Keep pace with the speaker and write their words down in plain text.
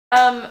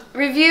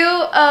Review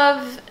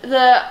of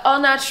the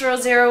all-natural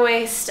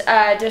zero-waste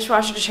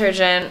dishwasher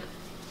detergent.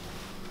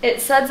 It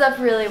suds up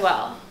really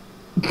well.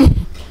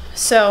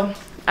 So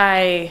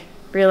I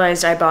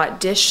realized I bought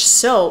dish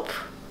soap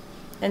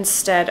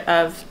instead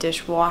of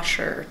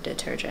dishwasher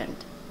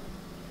detergent.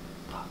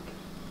 Fuck.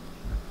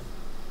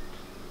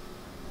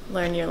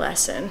 Learn your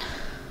lesson.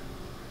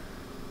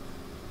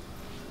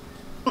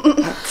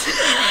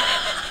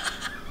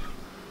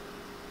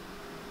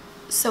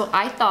 So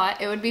I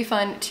thought it would be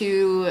fun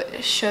to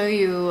show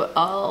you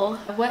all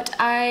what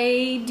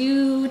I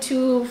do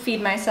to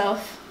feed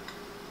myself.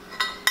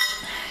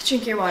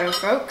 Drink your water,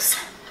 folks.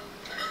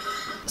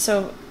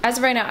 So as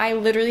of right now, I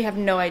literally have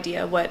no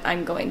idea what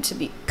I'm going to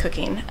be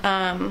cooking.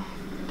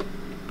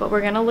 But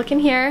we're gonna look in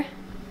here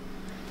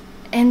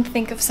and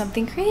think of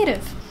something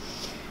creative.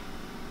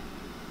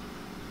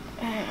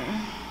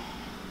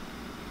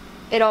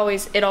 It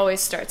always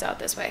starts out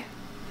this way.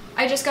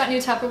 I just got new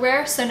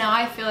Tupperware, so now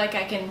I feel like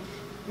I can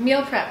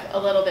meal prep a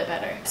little bit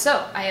better.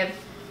 So I have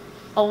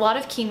a lot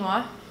of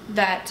quinoa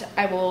that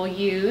I will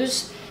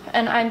use,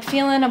 and I'm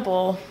feeling a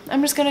bowl.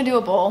 I'm just gonna do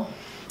a bowl.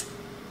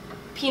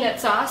 Peanut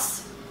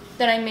sauce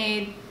that I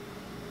made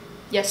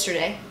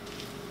yesterday.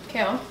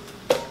 Kale.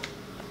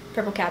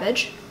 Purple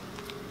cabbage.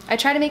 I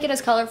try to make it as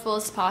colorful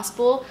as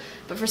possible,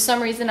 but for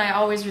some reason I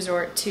always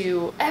resort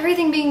to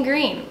everything being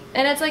green.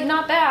 And it's like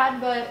not bad,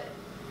 but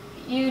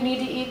you need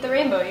to eat the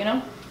rainbow, you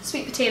know?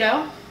 Sweet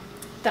potato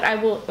that I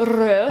will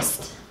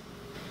roast.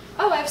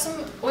 Oh, I have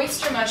some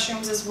oyster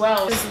mushrooms as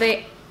well. Because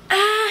they,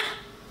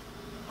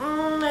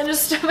 I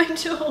just stubbed my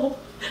toe.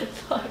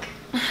 Fuck.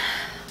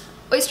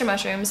 Oyster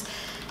mushrooms,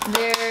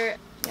 they're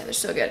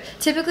so good.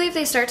 Typically if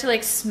they start to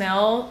like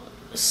smell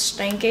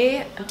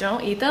stanky,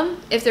 don't eat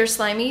them. If they're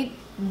slimy,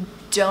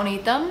 don't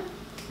eat them.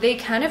 They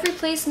kind of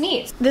replace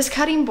meat. This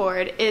cutting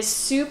board is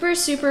super,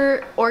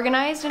 super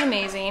organized and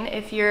amazing.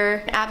 If you're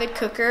an avid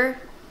cooker,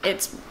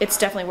 it's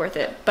definitely worth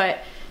it. But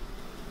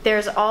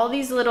there's all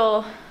these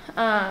little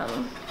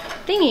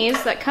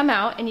thingies that come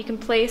out, and you can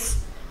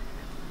place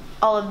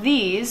all of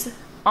these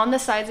on the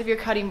sides of your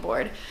cutting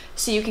board,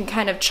 so you can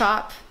kind of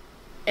chop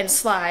and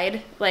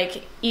slide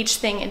like each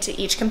thing into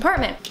each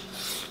compartment.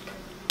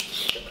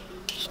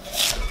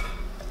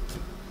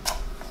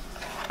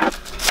 A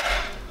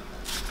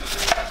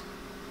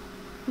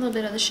little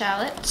bit of the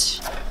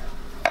shallot.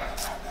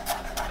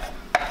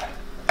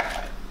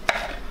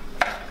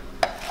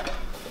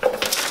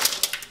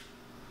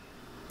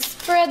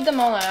 Spread them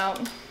all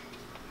out.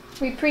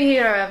 We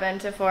preheat our oven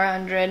to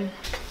 400.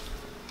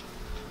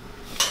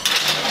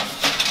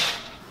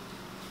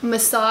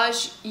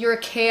 Massage your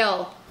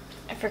kale.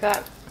 I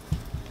forgot.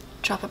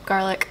 Chop up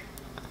garlic.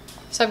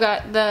 So I've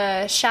got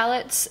the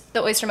shallots,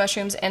 the oyster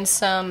mushrooms, and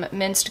some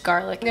minced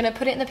garlic. I'm gonna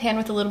put it in the pan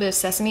with a little bit of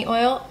sesame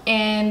oil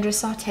and just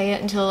saute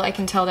it until I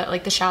can tell that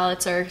like the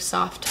shallots are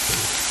soft.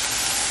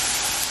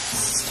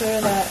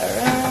 Stir that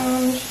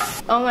around.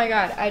 Oh my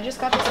god, I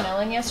just got this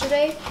melon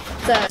yesterday.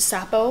 The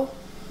Sapo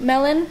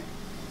melon.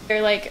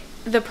 They're like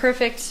the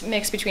perfect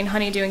mix between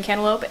honeydew and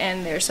cantaloupe,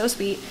 and they're so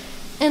sweet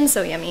and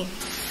so yummy.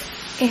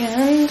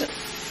 And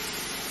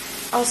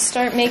I'll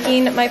start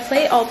making my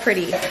plate all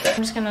pretty. I'm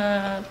just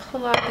gonna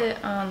plop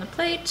it on the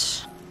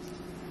plate.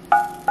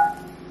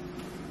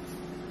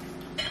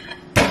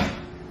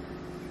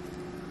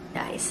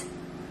 Nice.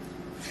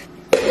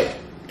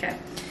 Okay.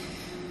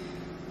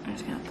 I'm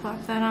just gonna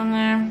plop that on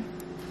there.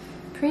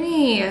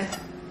 Pretty.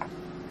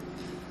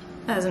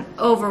 That is an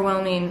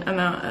overwhelming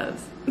amount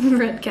of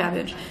red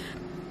cabbage.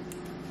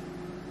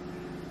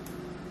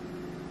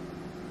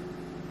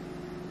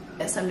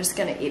 Yes, I'm just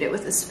gonna eat it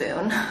with a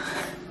spoon.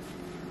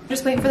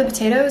 Just wait for the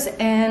potatoes,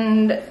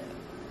 and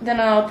then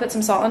I'll put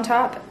some salt on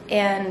top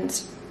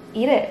and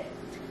eat it.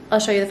 I'll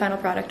show you the final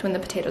product when the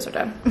potatoes are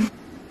done.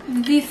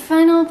 The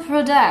final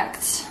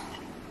product.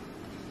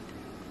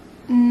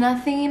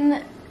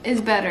 Nothing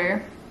is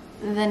better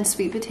than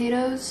sweet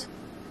potatoes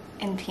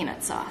and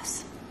peanut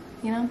sauce,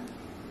 you know?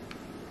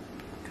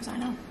 Because I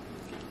know.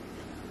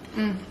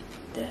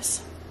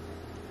 This.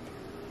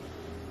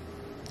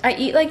 I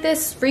eat like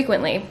this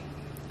frequently.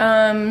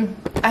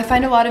 I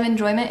find a lot of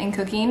enjoyment in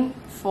cooking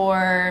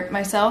for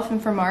myself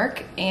and for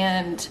Mark,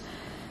 and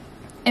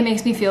it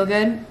makes me feel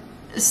good.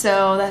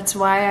 So that's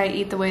why I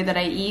eat the way that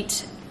I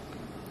eat.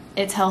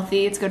 It's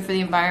healthy, it's good for the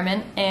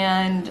environment,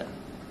 and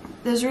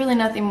there's really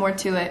nothing more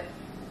to it.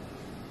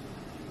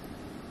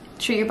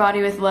 Treat your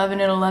body with love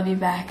and it'll love you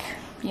back,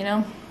 you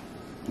know?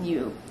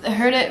 You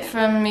heard it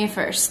from me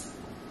first.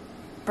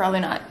 Probably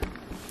not,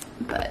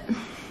 but.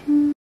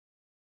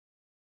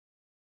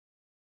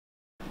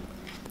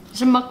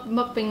 It's a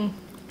mukbang.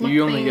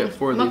 You only get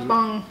 4 of these.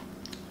 Mukbang.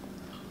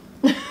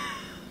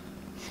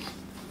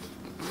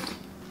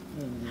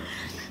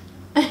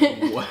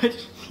 What?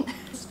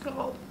 It's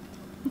called.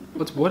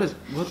 What's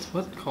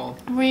it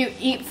called? Where you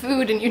eat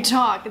food and you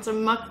talk. It's a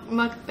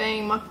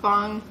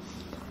mukbang.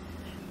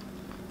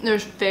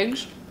 There's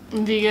figs,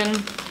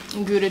 vegan,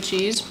 and Gouda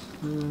cheese.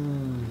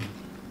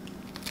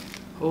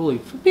 Holy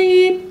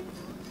beep.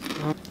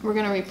 We're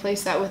gonna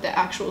replace that with the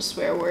actual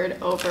swear word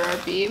over our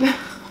beep.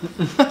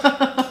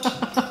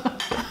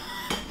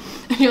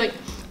 And you're like,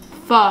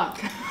 fuck.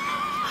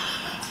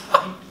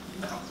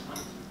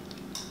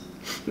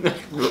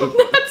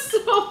 That's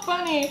so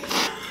funny.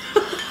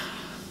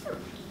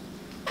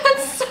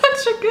 That's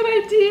such a good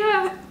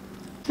idea.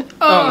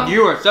 Oh,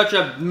 you are such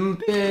a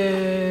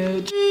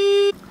bitch.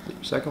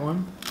 Second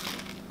one?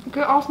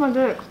 Get off my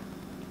dick.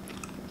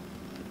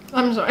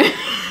 I'm sorry.